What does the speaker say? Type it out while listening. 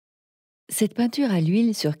Cette peinture à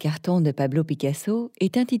l'huile sur carton de Pablo Picasso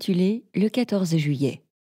est intitulée Le 14 juillet.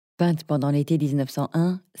 Peinte pendant l'été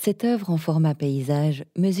 1901, cette œuvre en format paysage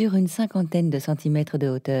mesure une cinquantaine de centimètres de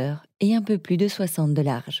hauteur et un peu plus de 60 de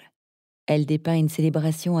large. Elle dépeint une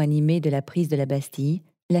célébration animée de la prise de la Bastille,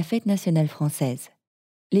 la fête nationale française.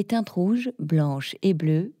 Les teintes rouges, blanches et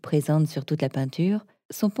bleues, présentes sur toute la peinture,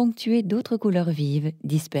 sont ponctuées d'autres couleurs vives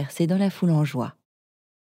dispersées dans la foule en joie.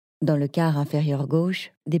 Dans le quart inférieur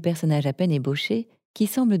gauche, des personnages à peine ébauchés, qui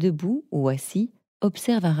semblent debout ou assis,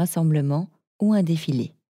 observent un rassemblement ou un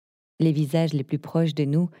défilé. Les visages les plus proches de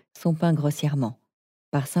nous sont peints grossièrement,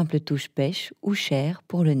 par simples touches pêche ou chair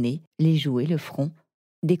pour le nez, les joues et le front,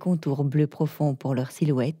 des contours bleus profonds pour leur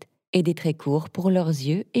silhouette et des traits courts pour leurs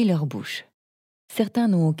yeux et leur bouche. Certains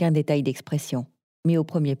n'ont aucun détail d'expression, mais au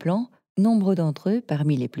premier plan, nombre d'entre eux,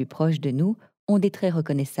 parmi les plus proches de nous, ont des traits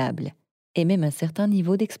reconnaissables, et même un certain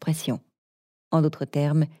niveau d'expression. En d'autres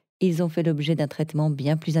termes, ils ont fait l'objet d'un traitement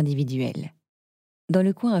bien plus individuel. Dans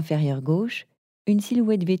le coin inférieur gauche, une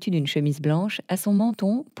silhouette vêtue d'une chemise blanche a son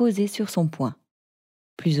menton posé sur son poing.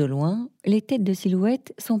 Plus au loin, les têtes de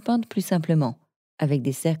silhouettes sont peintes plus simplement, avec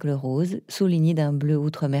des cercles roses soulignés d'un bleu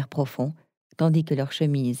outre-mer profond, tandis que leurs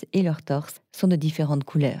chemises et leurs torses sont de différentes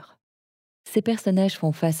couleurs. Ces personnages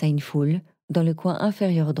font face à une foule, dans le coin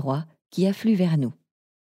inférieur droit, qui afflue vers nous.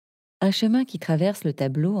 Un chemin qui traverse le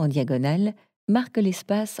tableau en diagonale marque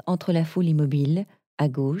l'espace entre la foule immobile, à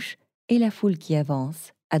gauche, et la foule qui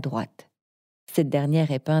avance, à droite. Cette dernière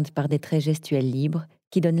est peinte par des traits gestuels libres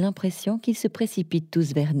qui donnent l'impression qu'ils se précipitent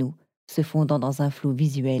tous vers nous, se fondant dans un flou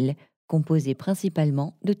visuel composé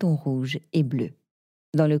principalement de tons rouges et bleus.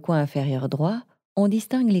 Dans le coin inférieur droit, on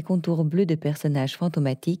distingue les contours bleus de personnages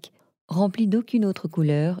fantomatiques remplis d'aucune autre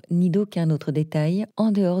couleur ni d'aucun autre détail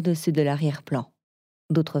en dehors de ceux de l'arrière-plan.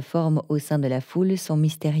 D'autres formes au sein de la foule sont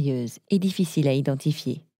mystérieuses et difficiles à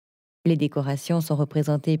identifier. Les décorations sont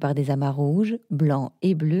représentées par des amas rouges, blancs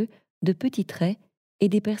et bleus, de petits traits, et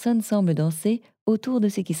des personnes semblent danser autour de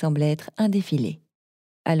ce qui semble être un défilé.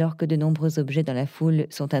 Alors que de nombreux objets dans la foule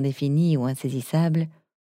sont indéfinis ou insaisissables,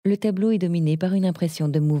 le tableau est dominé par une impression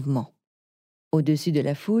de mouvement. Au-dessus de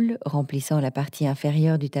la foule, remplissant la partie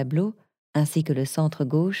inférieure du tableau, ainsi que le centre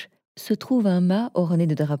gauche, se trouve un mât orné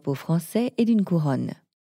de drapeaux français et d'une couronne.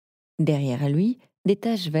 Derrière lui, des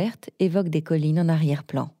taches vertes évoquent des collines en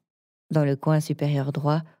arrière-plan. Dans le coin supérieur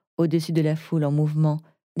droit, au-dessus de la foule en mouvement,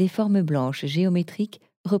 des formes blanches géométriques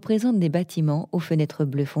représentent des bâtiments aux fenêtres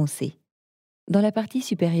bleues foncées. Dans la partie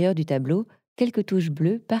supérieure du tableau, quelques touches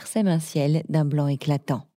bleues parsèment un ciel d'un blanc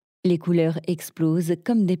éclatant. Les couleurs explosent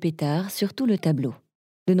comme des pétards sur tout le tableau.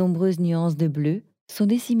 De nombreuses nuances de bleu sont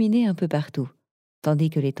disséminées un peu partout, tandis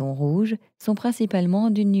que les tons rouges sont principalement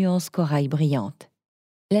d'une nuance corail brillante.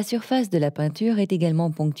 La surface de la peinture est également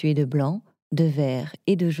ponctuée de blanc, de vert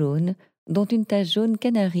et de jaune, dont une tache jaune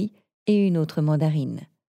canari et une autre mandarine.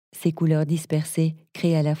 Ces couleurs dispersées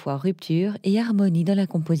créent à la fois rupture et harmonie dans la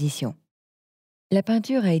composition. La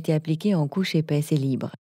peinture a été appliquée en couches épaisses et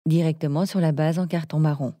libres, directement sur la base en carton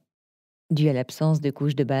marron. Dû à l'absence de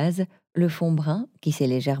couche de base, le fond brun, qui s'est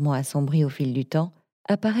légèrement assombri au fil du temps,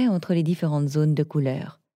 apparaît entre les différentes zones de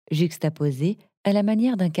couleurs, juxtaposées à la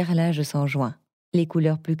manière d'un carrelage sans joint. Les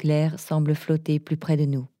couleurs plus claires semblent flotter plus près de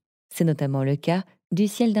nous. C'est notamment le cas du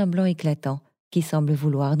ciel d'un blanc éclatant qui semble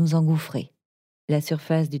vouloir nous engouffrer. La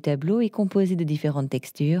surface du tableau est composée de différentes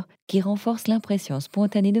textures qui renforcent l'impression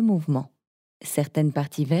spontanée de mouvement. Certaines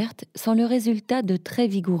parties vertes sont le résultat de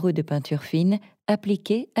traits vigoureux de peinture fine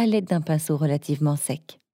appliqués à l'aide d'un pinceau relativement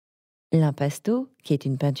sec. L'impasto, qui est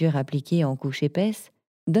une peinture appliquée en couches épaisses,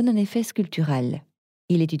 donne un effet sculptural.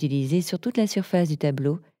 Il est utilisé sur toute la surface du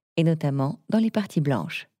tableau et notamment dans les parties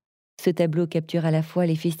blanches. Ce tableau capture à la fois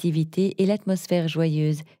les festivités et l'atmosphère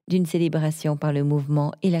joyeuse d'une célébration par le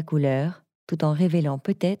mouvement et la couleur, tout en révélant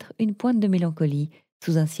peut-être une pointe de mélancolie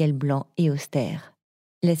sous un ciel blanc et austère.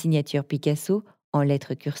 La signature Picasso, en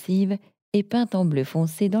lettres cursives, est peinte en bleu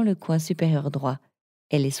foncé dans le coin supérieur droit.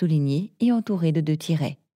 Elle est soulignée et entourée de 2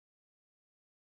 tirets.